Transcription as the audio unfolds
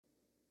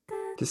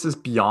This is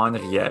Beyond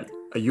Riel,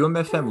 a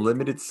UMFM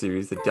limited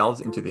series that delves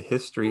into the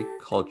history,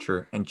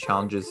 culture, and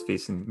challenges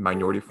facing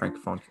minority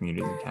francophone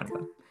communities in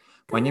Canada.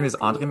 My name is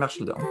André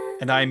Marcheldon.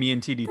 And I'm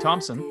Ian T.D.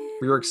 Thompson.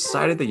 We are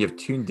excited that you have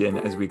tuned in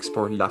as we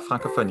explore La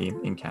Francophonie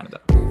in Canada.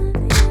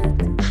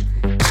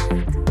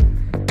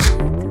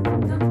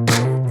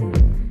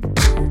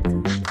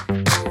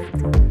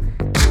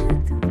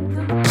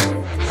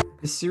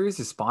 This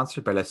series is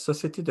sponsored by La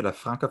Société de la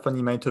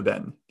Francophonie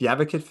Manitobaine, the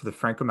advocate for the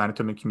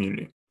Franco-Manitoban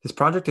community. This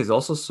project is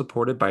also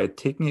supported by a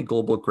Taking It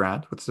Global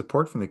grant with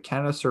support from the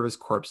Canada Service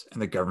Corps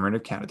and the Government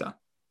of Canada.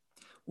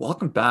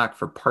 Welcome back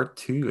for part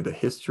 2 of the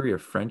history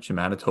of French in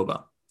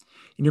Manitoba.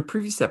 In your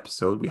previous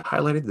episode, we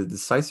highlighted the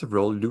decisive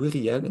role Louis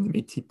Riel and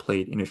the Métis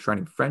played in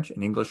enshrining French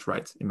and English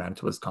rights in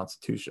Manitoba's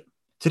constitution.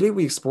 Today,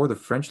 we explore the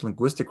French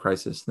linguistic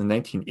crisis in the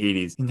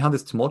 1980s and how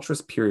this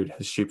tumultuous period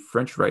has shaped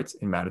French rights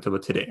in Manitoba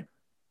today.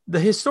 The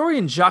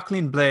historian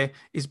Jacqueline Blais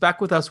is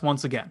back with us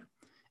once again.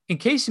 In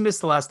case you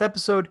missed the last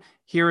episode,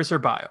 here is her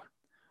bio.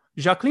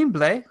 Jacqueline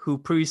Blais, who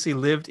previously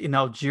lived in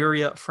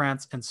Algeria,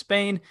 France, and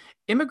Spain,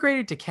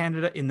 immigrated to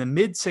Canada in the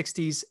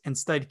mid-60s and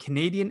studied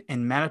Canadian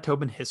and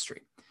Manitoban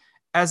history.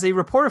 As a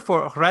reporter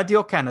for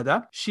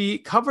Radio-Canada, she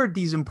covered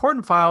these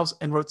important files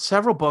and wrote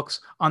several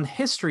books on the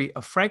history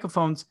of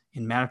Francophones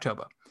in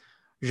Manitoba.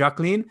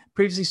 Jacqueline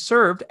previously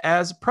served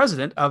as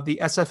president of the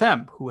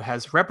SFM, who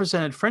has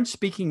represented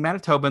French-speaking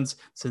Manitobans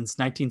since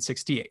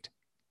 1968.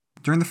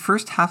 During the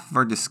first half of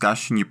our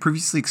discussion, you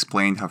previously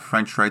explained how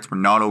French rights were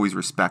not always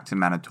respected in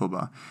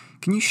Manitoba.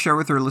 Can you share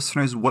with our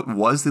listeners what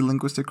was the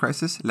linguistic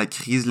crisis, la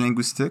crise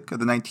linguistique of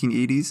the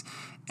 1980s,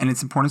 and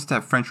its importance to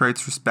have French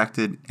rights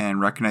respected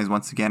and recognized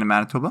once again in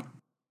Manitoba?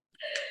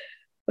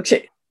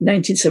 Okay,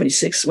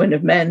 1976, when a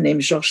man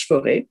named Georges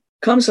Forêt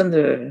comes on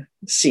the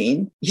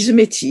scene. He's a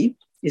Métis.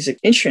 He's an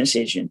insurance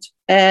agent,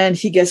 and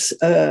he gets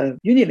a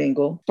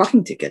unilingual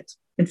parking ticket.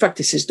 In fact,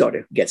 it's his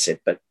daughter who gets it,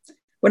 but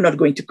we're not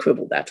going to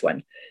quibble that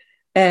one.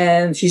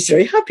 And he's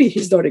very happy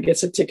his daughter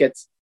gets a ticket.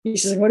 He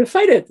says, I'm going to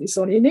fight it. It's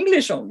only in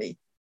English only.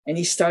 And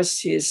he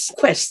starts his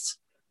quest.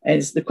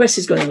 And the quest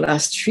is going to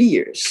last 3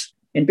 years.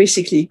 And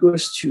basically he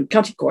goes to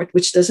county court,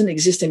 which doesn't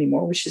exist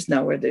anymore, which is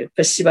now where the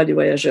Festival des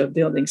Voyageurs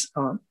buildings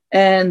are.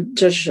 And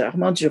Judge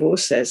Armand Duro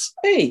says,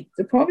 hey,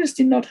 the province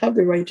did not have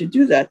the right to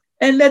do that.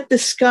 And let the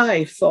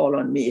sky fall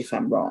on me if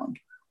I'm wrong.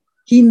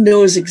 He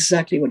knows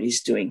exactly what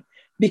he's doing,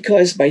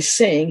 because by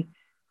saying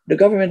the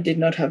government did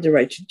not have the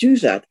right to do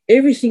that,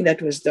 everything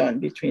that was done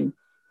between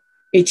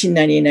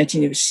 1890 and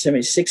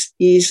 1976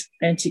 is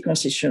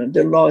anti-constitutional.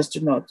 The laws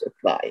do not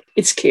apply.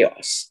 It's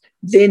chaos.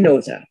 They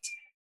know that.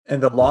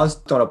 And the laws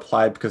don't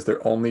apply because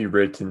they're only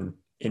written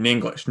in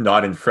English,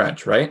 not in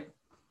French, right?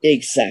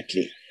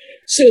 Exactly.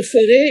 So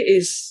Forêt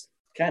is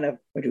kind of,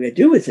 what do I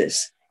do with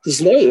this?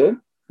 His lawyer,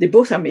 they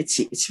both are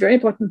Métis. It's very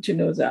important to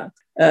know that.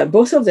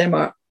 Both of them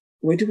are,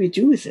 what do we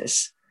do with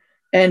this?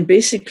 And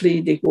basically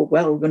they go,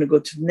 well, we're going to go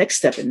to the next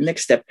step. And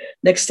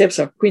next steps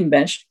are Queen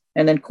Bench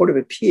and then Court of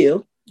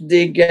Appeal.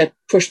 They get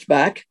pushed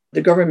back.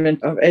 The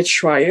government of Ed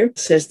Schreyer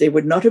says they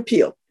would not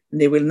appeal and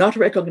they will not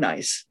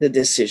recognize the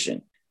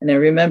decision. And I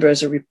remember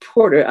as a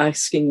reporter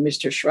asking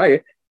Mr.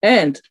 Schreyer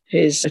and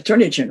his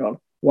attorney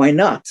general, why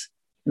not?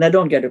 And I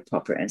don't get a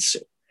proper answer.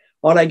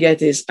 All I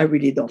get is, I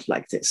really don't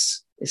like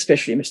this,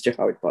 especially Mr.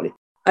 Howard Polley.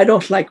 I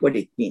don't like what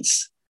it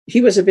means.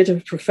 He was a bit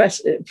of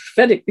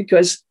prophetic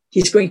because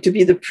he's going to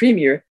be the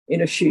premier in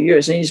a few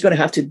years and he's going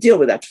to have to deal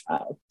with that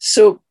file.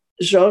 So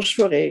Georges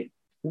Forêt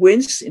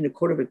wins in the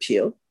Court of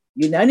Appeal,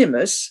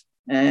 unanimous,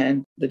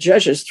 and the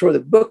judges throw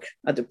the book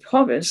at the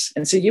province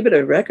and say, you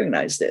better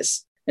recognize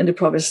this. And the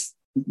province,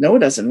 no,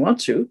 doesn't want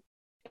to.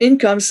 In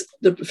comes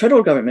the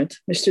federal government,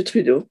 Mr.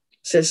 Trudeau,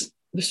 says,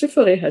 Mr.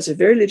 Forêt has a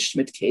very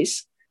legitimate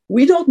case.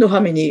 We don't know how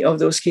many of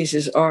those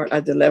cases are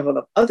at the level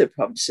of other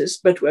provinces,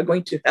 but we're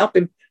going to help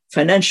him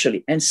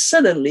financially. And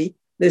suddenly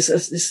there's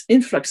this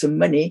influx of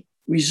money,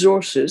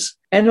 resources,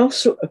 and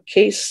also a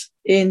case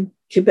in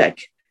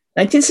Quebec.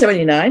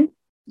 1979,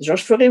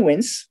 Georges Forêt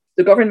wins.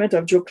 The government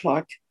of Joe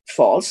Clark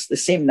falls the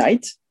same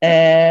night,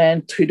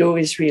 and Trudeau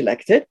is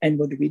reelected. And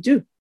what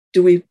do?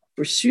 Do we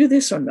pursue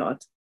this or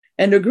not?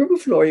 And a group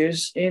of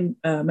lawyers in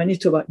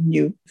Manitoba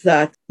knew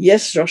that,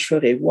 yes, Georges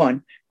Forêt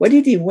won. What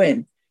did he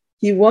win?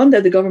 He won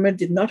that the government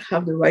did not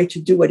have the right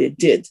to do what it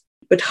did.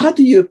 But how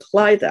do you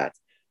apply that?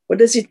 What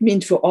does it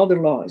mean for all the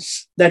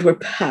laws that were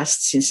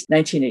passed since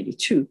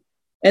 1982?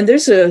 And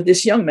there's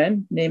this young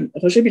man named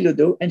Roger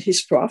Bilodeau and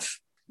his prof,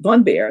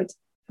 Von Baird.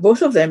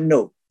 Both of them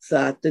know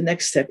that the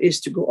next step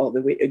is to go all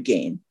the way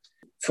again.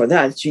 For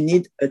that, you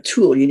need a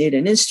tool, you need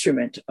an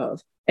instrument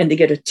of, and they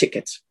get a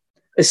ticket,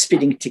 a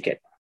speeding ticket.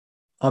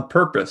 On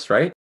purpose,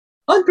 right?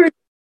 On purpose,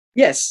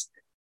 yes.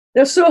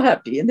 They're so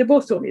happy, and they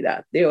both told me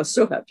that. They are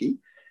so happy.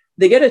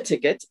 They get a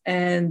ticket,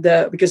 and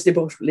because they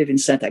both live in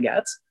Saint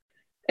Agathe,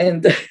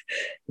 and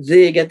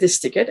they get this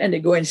ticket, and they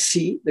go and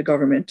see the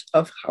government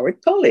of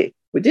Howard Polley,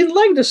 who didn't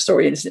like the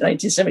story in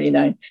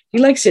 1979. He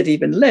likes it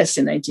even less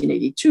in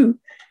 1982.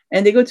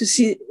 And they go to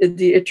see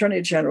the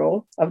Attorney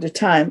General of the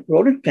time,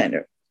 Roland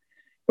Penner.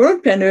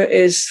 Roland Penner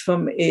is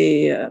from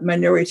a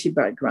minority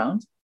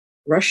background.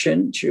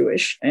 Russian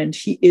Jewish, and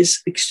he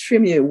is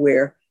extremely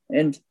aware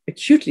and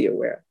acutely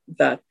aware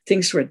that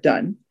things were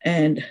done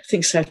and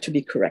things have to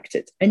be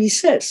corrected. And he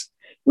says,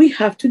 we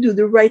have to do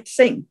the right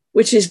thing,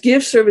 which is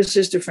give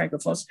services to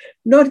Francophones,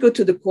 not go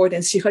to the court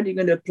and see how you're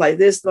going to apply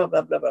this, blah,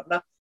 blah, blah, blah,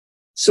 blah.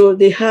 So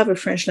they have a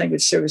French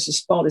language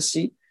services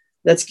policy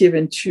that's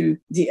given to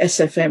the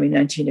SFM in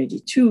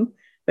 1982.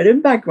 But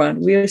in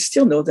background, we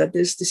still know that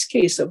there's this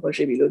case of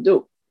Roger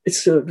Bilodeau.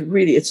 It's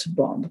a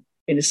bomb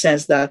in the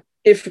sense that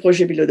if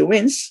Roger Bilodeau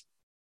wins,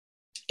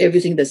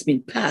 everything that's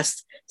been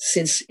passed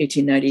since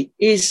 1890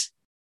 is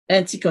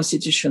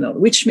anti-constitutional,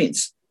 which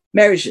means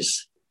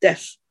marriages,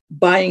 death,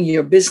 buying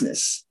your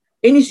business,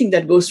 anything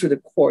that goes through the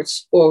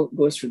courts or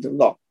goes through the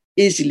law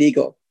is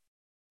illegal.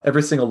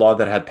 Every single law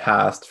that had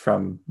passed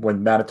from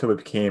when Manitoba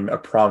became a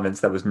province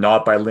that was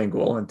not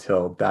bilingual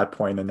until that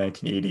point in the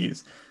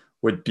 1980s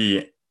would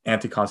be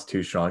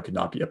anti-constitutional and could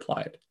not be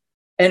applied.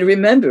 And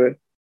remember,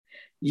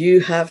 you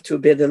have to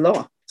obey the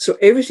law. So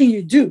everything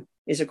you do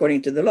is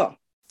according to the law.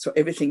 So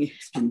everything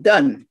that's been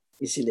done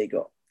is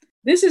illegal.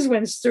 This is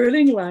when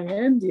Sterling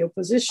Lyon, the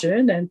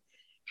opposition, and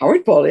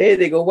Howard Paulet,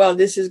 they go, well,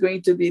 this is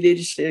going to be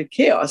legislative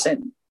chaos.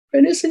 And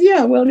they said,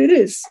 yeah, well, it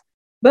is.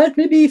 But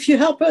maybe if you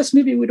help us,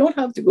 maybe we don't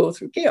have to go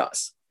through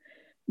chaos.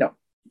 No,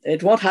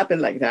 it won't happen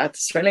like that.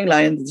 Sterling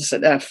Lyon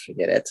said,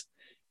 forget it.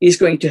 He's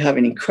going to have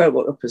an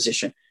incredible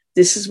opposition.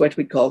 This is what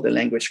we call the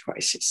language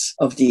crisis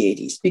of the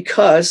 80s,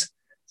 because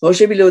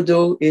Roger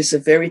Bilodeau is a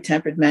very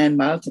tempered man,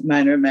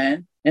 mild-mannered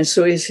man, and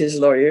so is his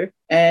lawyer.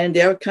 And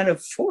they are kind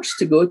of forced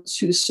to go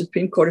to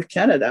Supreme Court of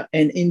Canada.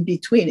 And in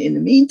the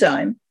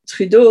meantime,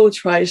 Trudeau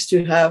tries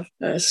to have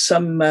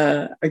some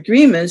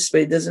agreements,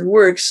 but it doesn't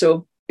work.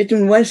 So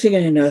between one thing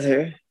and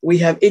another, we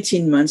have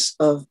 18 months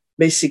of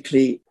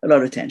basically a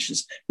lot of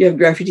tensions. You have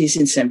graffitis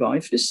in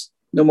Saint-Boniface,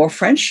 no more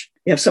French.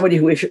 You have somebody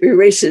who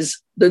erases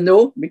the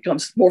no,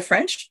 becomes more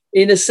French.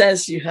 In a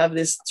sense, you have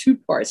these two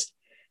parts.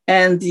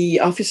 And the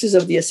offices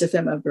of the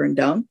SFM are burned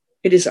down.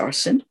 It is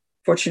arson.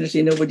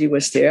 Fortunately, nobody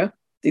was there.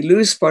 They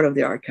lose part of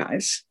the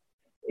archives.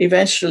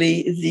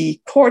 Eventually, the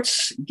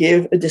courts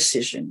give a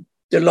decision.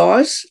 The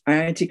laws are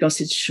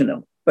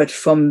anti-constitutional. But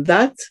from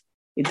that,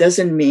 it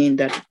doesn't mean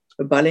that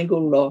a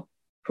bilingual law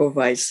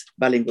provides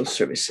bilingual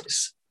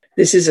services.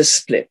 This is a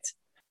split.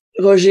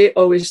 Roger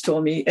always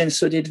told me, and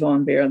so did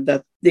Van Baer,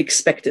 that they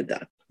expected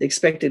that. They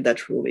expected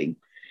that ruling.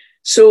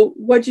 So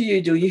what do?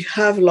 You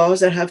have laws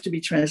that have to be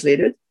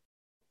translated.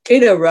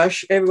 In a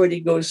rush, everybody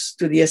goes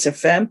to the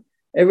SFM.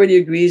 Everybody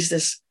agrees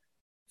there's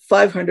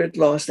 500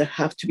 laws that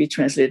have to be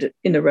translated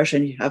in a rush,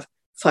 and you have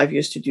 5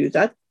 years to do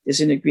that.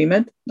 There's an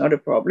agreement, not a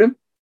problem.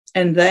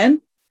 And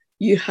then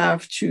you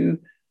have to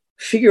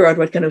figure out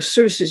what kind of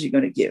services you're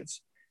going to give.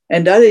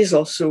 And that is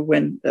also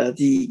when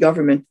the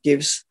government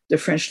gives the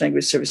French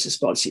language services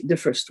policy, the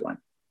first one.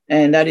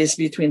 And that is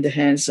between the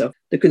hands of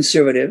the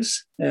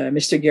conservatives,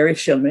 Mr. Gary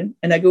Filmon.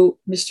 And I go,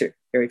 Mr.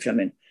 Gary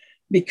Filmon,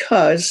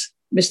 because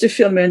Mr.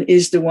 Filmon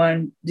is the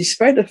one,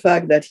 despite the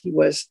fact that he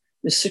was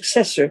the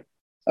successor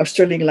of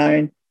Sterling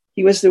Lyon,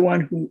 he was the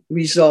one who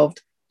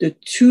resolved the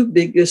two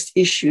biggest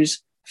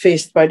issues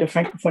faced by the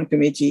Francophone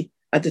community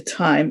at the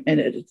time, and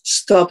it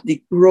stopped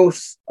the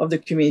growth of the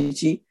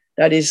community,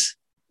 that is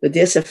the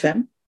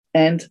DSFM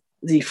and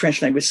the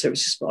French language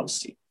services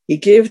policy. He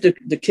gave the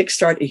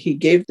kickstart, he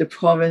gave the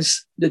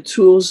province the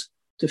tools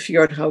to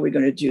figure out how we're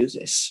going to do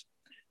this.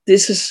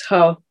 This is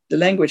how the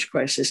language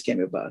crisis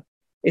came about.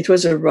 It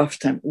was a rough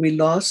time. We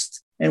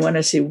lost, and when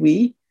I say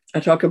we, I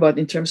talk about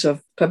in terms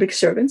of public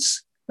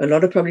servants. A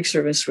lot of public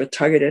servants were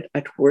targeted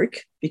at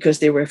work because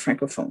they were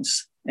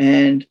Francophones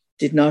and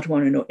did not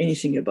want to know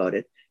anything about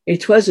it.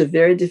 It was a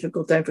very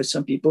difficult time for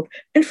some people,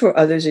 and for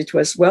others, it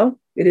was, well,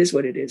 it is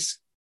what it is.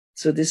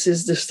 So this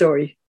is the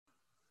story.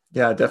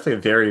 Yeah, definitely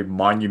a very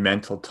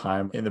monumental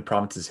time in the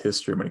province's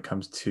history when it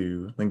comes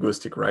to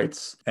linguistic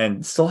rights,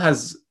 and still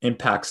has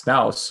impacts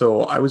now.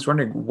 So I was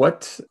wondering,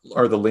 what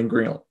are the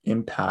lingering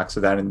impacts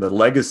of that and the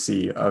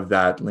legacy of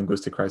that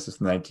linguistic crisis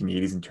in the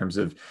 1980s in terms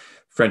of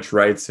French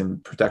rights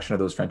and protection of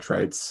those French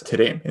rights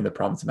today in the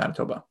province of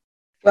Manitoba?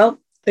 Well,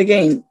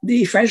 again,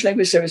 the French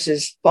language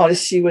services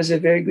policy was a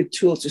very good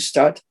tool to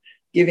start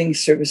giving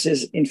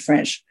services in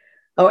French.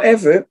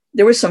 However,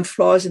 there were some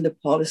flaws in the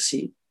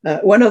policy.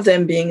 One of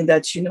them being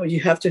that, you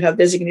have to have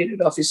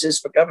designated offices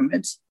for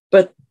governments,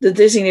 but the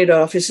designated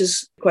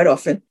offices quite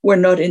often were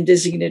not in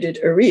designated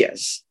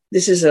areas.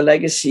 This is a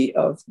legacy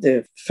of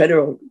the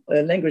Federal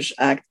Language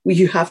Act, where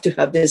you have to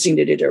have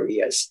designated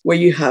areas, where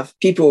you have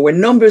people where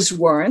numbers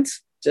weren't,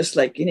 just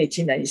like in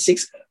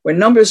 1896, where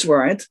numbers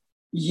weren't,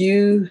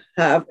 you're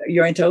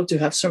entitled to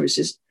have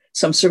services,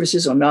 some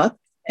services or not.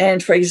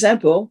 And for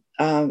example,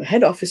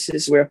 head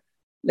offices were,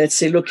 let's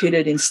say,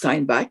 located in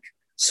Steinbach.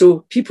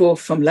 So people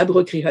from La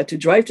Broquerie had to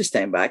drive to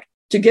Steinbach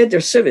to get their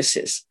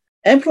services.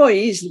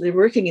 Employees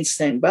working in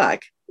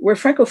Steinbach were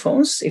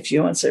Francophones, if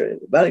you want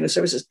bilingual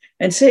services,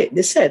 and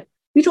they said,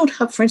 we don't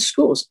have French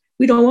schools.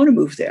 We don't want to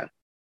move there.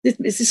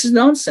 This is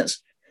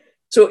nonsense.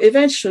 So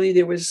eventually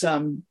there was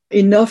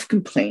enough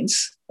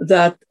complaints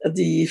that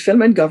the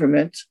Filmon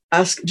government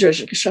asked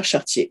Judge Richard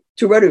Chartier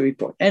to write a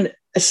report and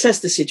assess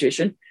the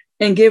situation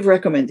and give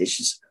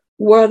recommendations.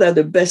 What are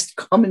the best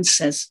common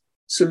sense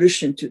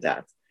solution to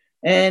that?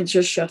 And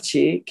Judge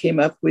Chartier came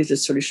up with a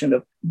solution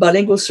of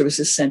bilingual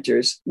services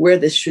centers where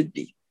this should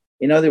be.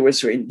 In other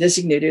words, we're in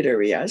designated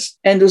areas.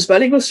 And those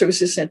bilingual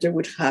services centers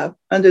would have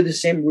under the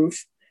same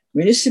roof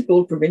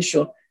municipal,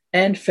 provincial,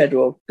 and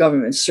federal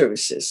government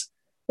services.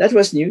 That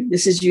was new.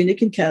 This is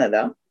unique in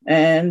Canada.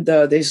 And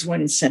there's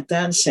one in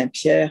Sainte-Anne,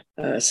 Saint-Pierre,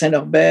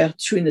 Saint-Norbert,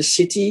 two in the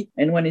city,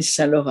 and one in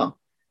Saint-Laurent.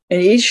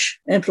 And each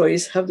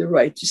employees have the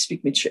right to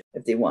speak Michif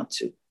if they want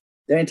to.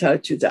 They're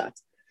entitled to that.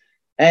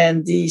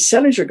 And the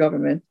Salinger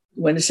government,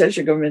 when the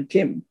Salinger government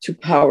came to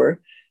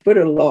power, put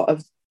a law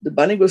of the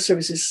Bilingual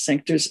Services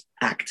Centers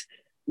Act,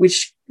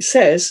 which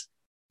says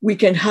we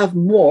can have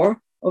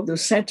more of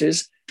those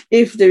centers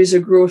if there is a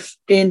growth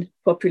in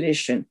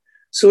population.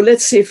 So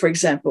let's say, for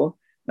example,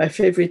 my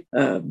favorite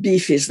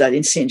beef is that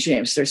in St.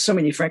 James, there's so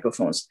many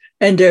Francophones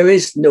and there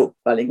is no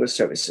bilingual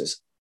services.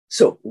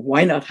 So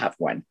why not have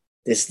one?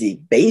 There's the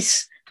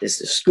base, there's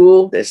the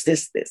school, there's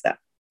this, there's that.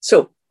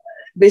 So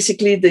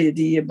basically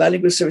the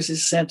Bilingual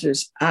Services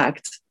Centers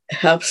Act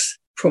helps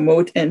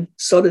promote and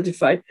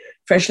solidify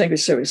French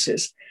language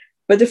services.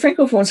 But the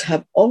Francophones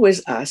have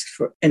always asked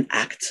for an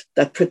act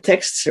that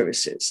protects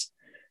services.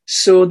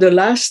 So the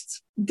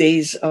last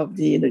days of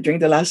during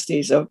the last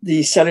days of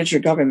the Salinger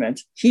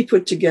government, he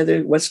put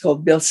together what's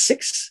called Bill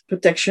 6,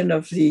 protection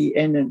of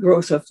and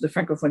growth of the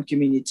Francophone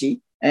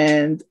community.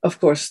 And of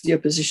course, the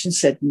opposition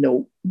said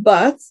no,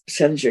 but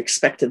Salinger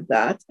expected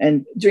that.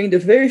 And during the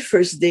very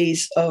first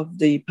days of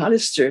the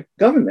Pallister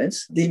government,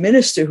 the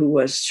minister who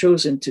was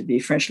chosen to be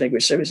French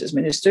language services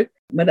minister,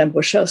 Madame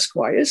Rochelle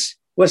Squires,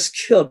 was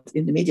killed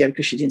in the media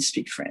because she didn't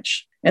speak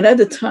French. And at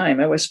the time,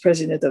 I was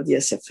president of the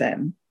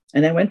SFM.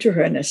 And I went to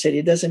her and I said,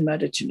 it doesn't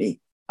matter to me.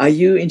 Are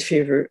you in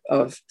favor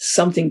of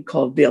something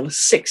called Bill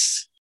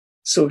 6?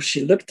 So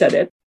she looked at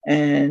it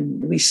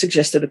and we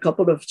suggested a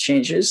couple of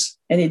changes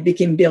and it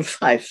became Bill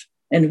 5.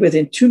 And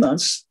within 2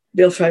 months,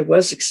 Bill 5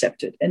 was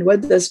accepted. And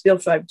what does Bill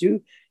 5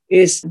 do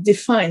is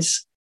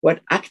defines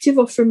what active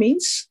offer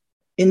means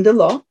in the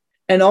law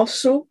and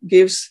also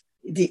gives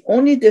the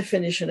only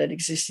definition that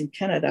exists in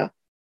Canada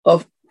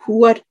of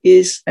what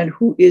is and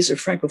who is a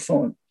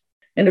Francophone.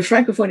 And a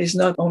Francophone is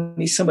not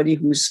only somebody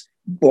who's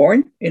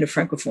born in a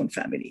Francophone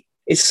family.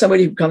 It's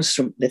somebody who comes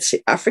from, let's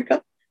say,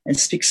 Africa and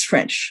speaks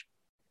French.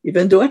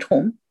 Even though at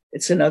home,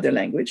 it's another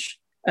language.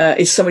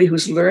 It's somebody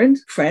who's learned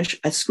French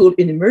at school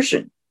in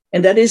immersion.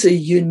 And that is a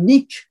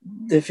unique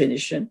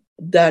definition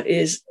that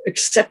is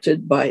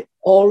accepted by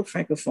all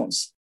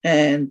Francophones.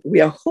 And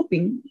we are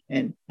hoping,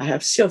 and I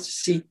have still to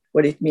see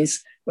what it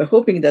means, we're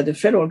hoping that the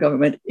federal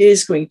government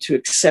is going to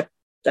accept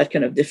that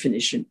kind of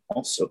definition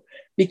also.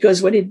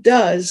 Because what it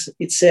does,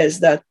 it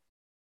says that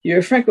you're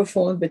a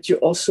Francophone, but you're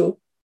also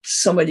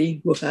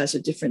somebody who has a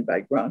different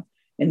background,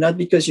 and not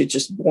because you're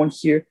just born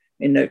here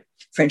in a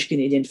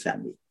French-Canadian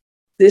family.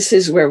 This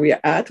is where we are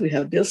at. We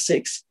have Bill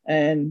 6,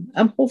 and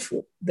I'm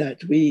hopeful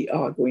that we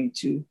are going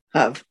to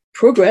have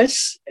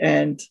progress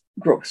and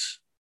growth.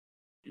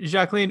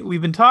 Jacqueline,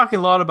 we've been talking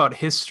a lot about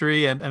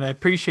history, and I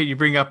appreciate you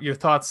bringing up your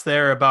thoughts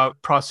there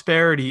about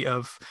prosperity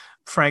of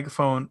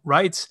Francophone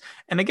rights.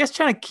 And I guess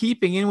kind of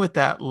keeping in with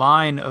that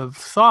line of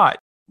thought,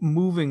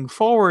 moving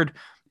forward,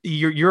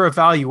 your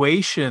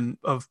evaluation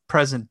of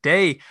present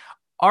day,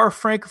 are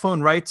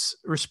Francophone rights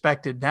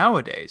respected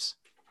nowadays?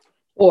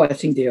 Oh, I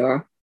think they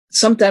are.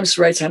 Sometimes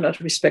rights are not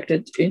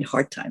respected in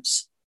hard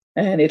times.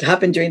 And it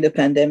happened during the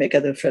pandemic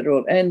at the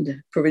federal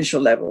and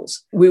provincial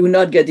levels. We will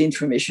not get the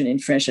information in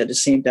French at the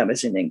same time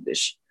as in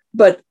English.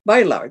 But by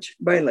and large,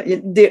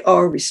 they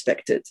are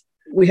respected.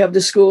 We have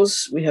the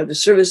schools, we have the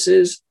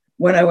services.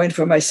 When I went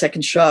for my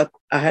second shot,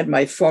 I had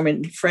my form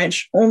in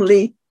French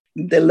only.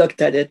 They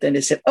looked at it and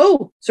they said,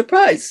 oh,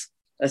 surprise.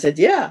 I said,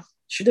 yeah,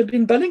 should have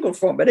been bilingual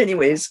form. But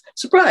anyways,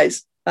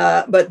 surprise.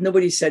 But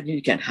nobody said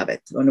you can't have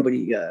it, or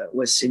nobody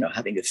was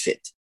having a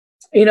fit.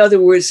 In other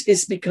words,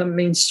 it's become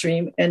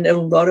mainstream, and a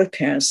lot of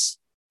parents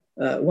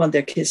want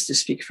their kids to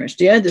speak French.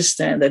 They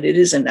understand that it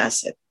is an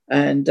asset.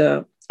 And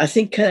I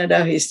think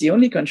Canada is the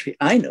only country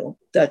I know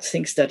that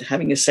thinks that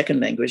having a second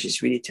language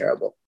is really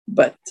terrible.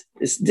 But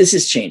this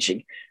is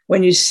changing.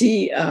 When you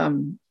see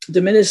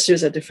the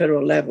ministers at the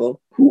federal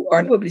level, who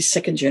are probably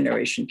second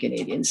generation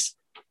Canadians,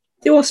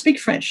 they all speak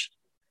French.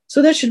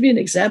 So that should be an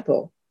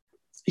example.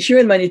 Here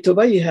in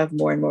Manitoba, you have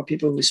more and more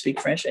people who speak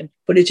French, and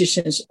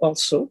politicians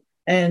also.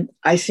 And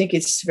I think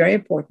it's very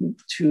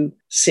important to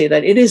say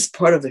that it is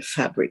part of the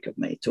fabric of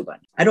Manitoba.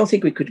 I don't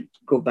think we could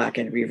go back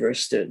and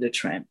reverse the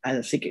trend.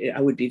 I think I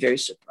would be very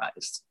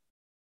surprised.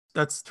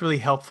 That's really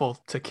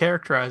helpful to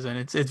characterize. And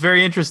it's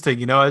very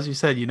interesting, as you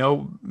said,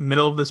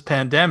 middle of this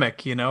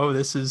pandemic,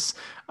 this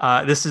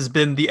has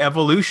been the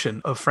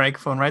evolution of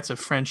Francophone rights, of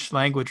French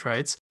language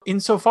rights.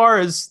 Insofar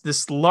as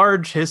this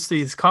large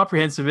history, this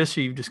comprehensive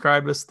history you've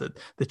described us,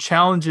 the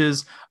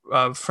challenges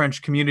of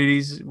French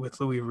communities with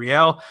Louis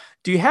Riel,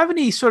 do you have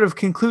any sort of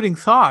concluding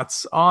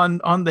thoughts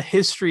on the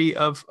history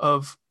of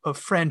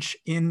French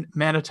in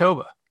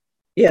Manitoba?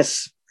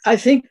 Yes. I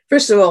think,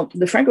 first of all,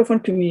 the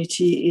Francophone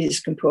community is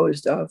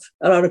composed of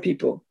a lot of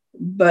people,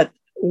 but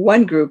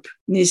one group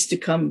needs to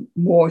come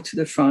more to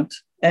the front,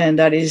 and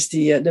that is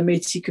the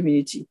Métis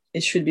community.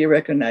 It should be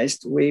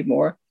recognized way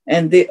more.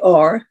 And they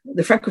are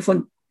the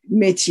Francophone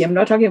Métis. I'm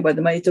not talking about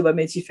the Manitoba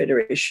Métis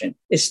Federation.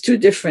 It's two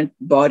different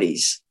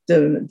bodies.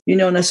 The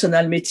Union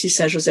Nationale Métis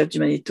Saint-Joseph du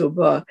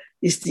Manitoba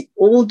is the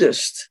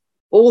oldest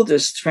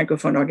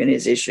Francophone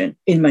organization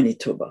in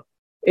Manitoba.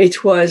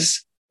 It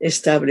was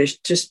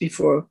established just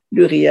before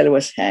Louis Riel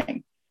was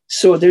hanged.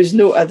 So there's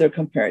no other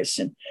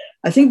comparison.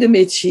 I think the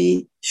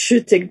Métis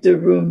should take the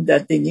room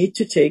that they need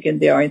to take, and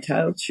they are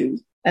entitled to.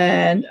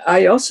 And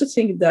I also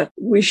think that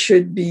we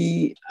should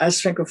be,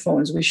 as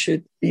Francophones, we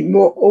should be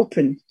more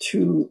open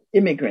to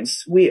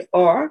immigrants. We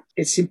are,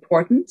 it's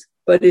important,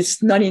 but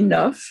it's not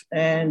enough.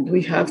 And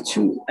we have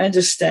to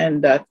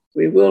understand that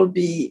we will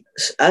be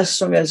as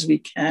strong as we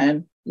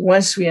can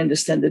once we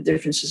understand the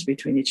differences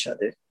between each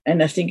other.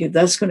 And I think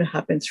that's going to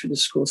happen through the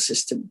school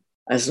system.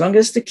 As long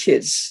as the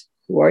kids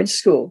who are in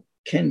school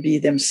can be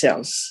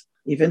themselves,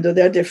 even though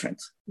they're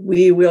different,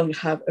 we will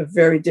have a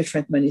very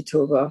different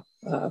Manitoba,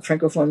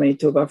 Francophone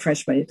Manitoba,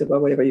 French Manitoba,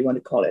 whatever you want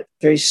to call it,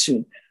 very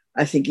soon.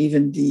 I think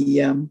even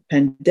the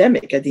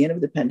pandemic, at the end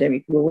of the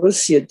pandemic, we will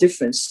see a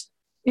difference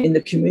in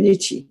the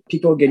community.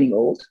 People are getting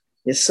old.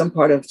 There's some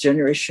part of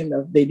generation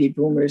of baby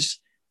boomers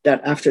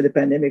that after the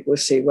pandemic will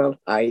say, well,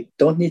 I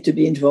don't need to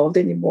be involved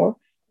anymore.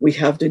 We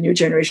have the new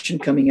generation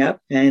coming up,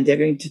 and they're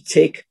going to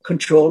take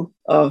control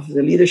of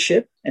the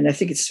leadership. And I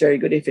think it's very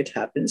good if it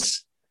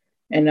happens.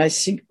 And I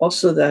think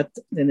also that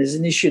then there's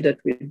an issue that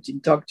we've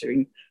been talking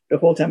during the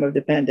whole time of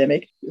the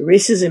pandemic. The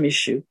racism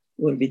issue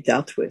will be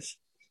dealt with.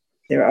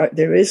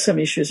 There is some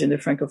issues in the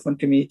Francophone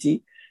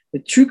community, the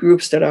two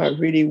groups that are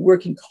really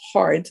working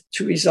hard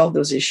to resolve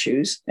those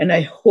issues. And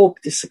I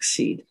hope they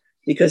succeed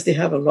because they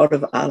have a lot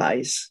of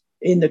allies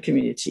in the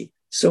community.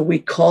 So we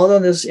called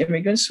on those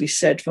immigrants. We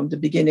said from the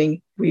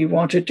beginning, we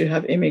wanted to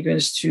have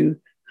immigrants to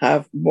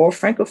have more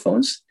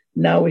Francophones.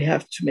 Now we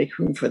have to make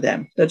room for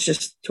them. That's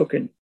just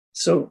token.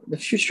 So the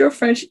future of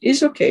French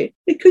is okay.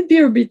 It could be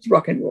a bit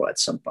rock and roll at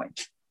some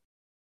point.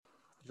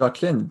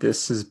 Jacqueline,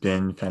 this has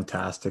been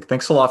fantastic.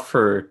 Thanks a lot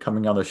for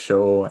coming on the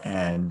show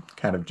and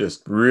kind of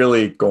just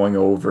really going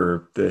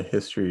over the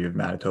history of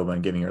Manitoba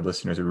and giving our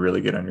listeners a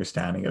really good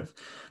understanding of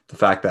the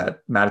fact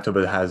that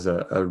Manitoba has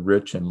a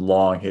rich and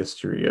long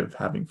history of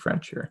having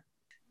French here.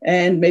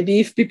 And maybe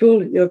if people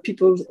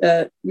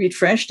read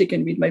French, they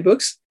can read my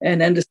books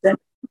and understand.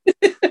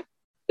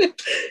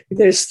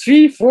 There's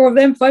 3, 4 of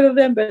them, 5 of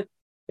them, but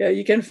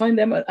you can find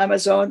them on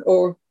Amazon,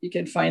 or you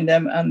can find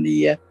them on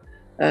the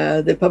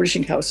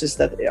publishing houses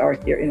that are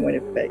here in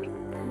Winnipeg.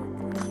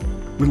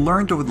 We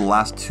learned over the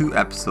last 2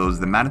 episodes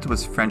that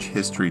Manitoba's French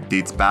history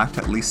dates back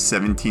to at least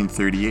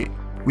 1738.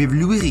 We have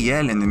Louis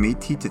Riel and the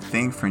Métis to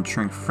thank for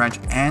ensuring French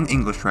and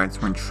English rights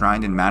were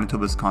enshrined in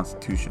Manitoba's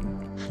constitution.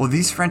 While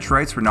these French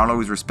rights were not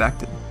always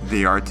respected,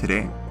 they are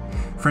today.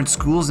 French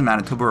schools in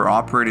Manitoba are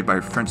operated by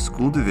a French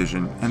school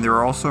division, and there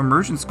are also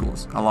immersion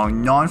schools,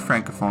 allowing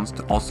non-Francophones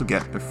to also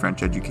get a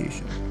French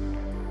education.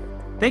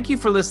 Thank you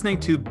for listening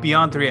to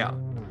Beyond Riel.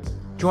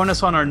 Join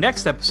us on our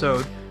next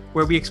episode,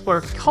 where we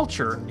explore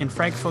culture in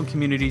Francophone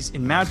communities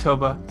in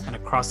Manitoba and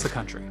across the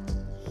country.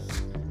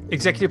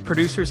 Executive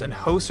producers and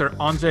hosts are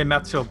André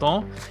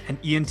Mathildon and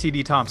Ian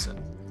T.D.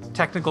 Thompson.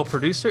 Technical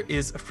producer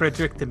is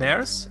Frédéric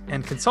Demers,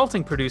 and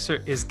consulting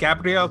producer is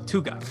Gabriel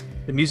Tuga.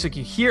 The music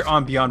you hear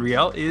on Beyond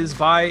Riel is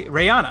by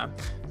Rihanna.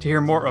 To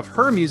hear more of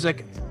her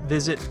music,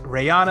 visit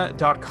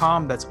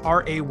Rihanna.com. That's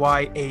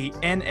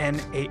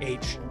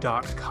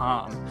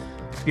RAYANNAH.com.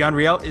 Beyond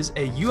Riel is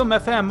a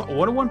UMFM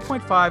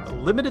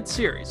 101.5 limited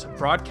series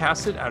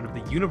broadcasted out of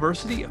the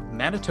University of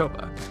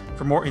Manitoba.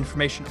 For more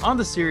information on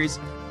the series,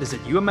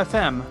 visit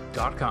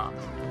umfm.com.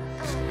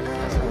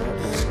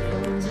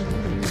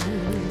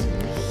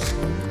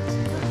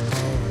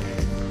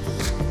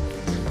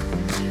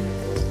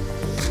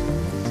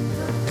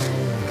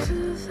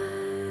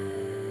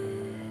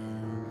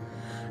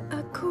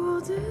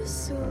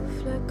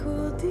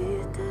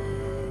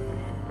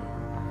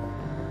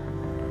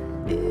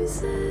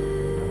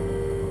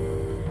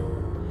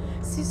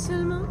 Si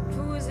seulement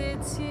vous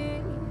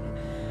étiez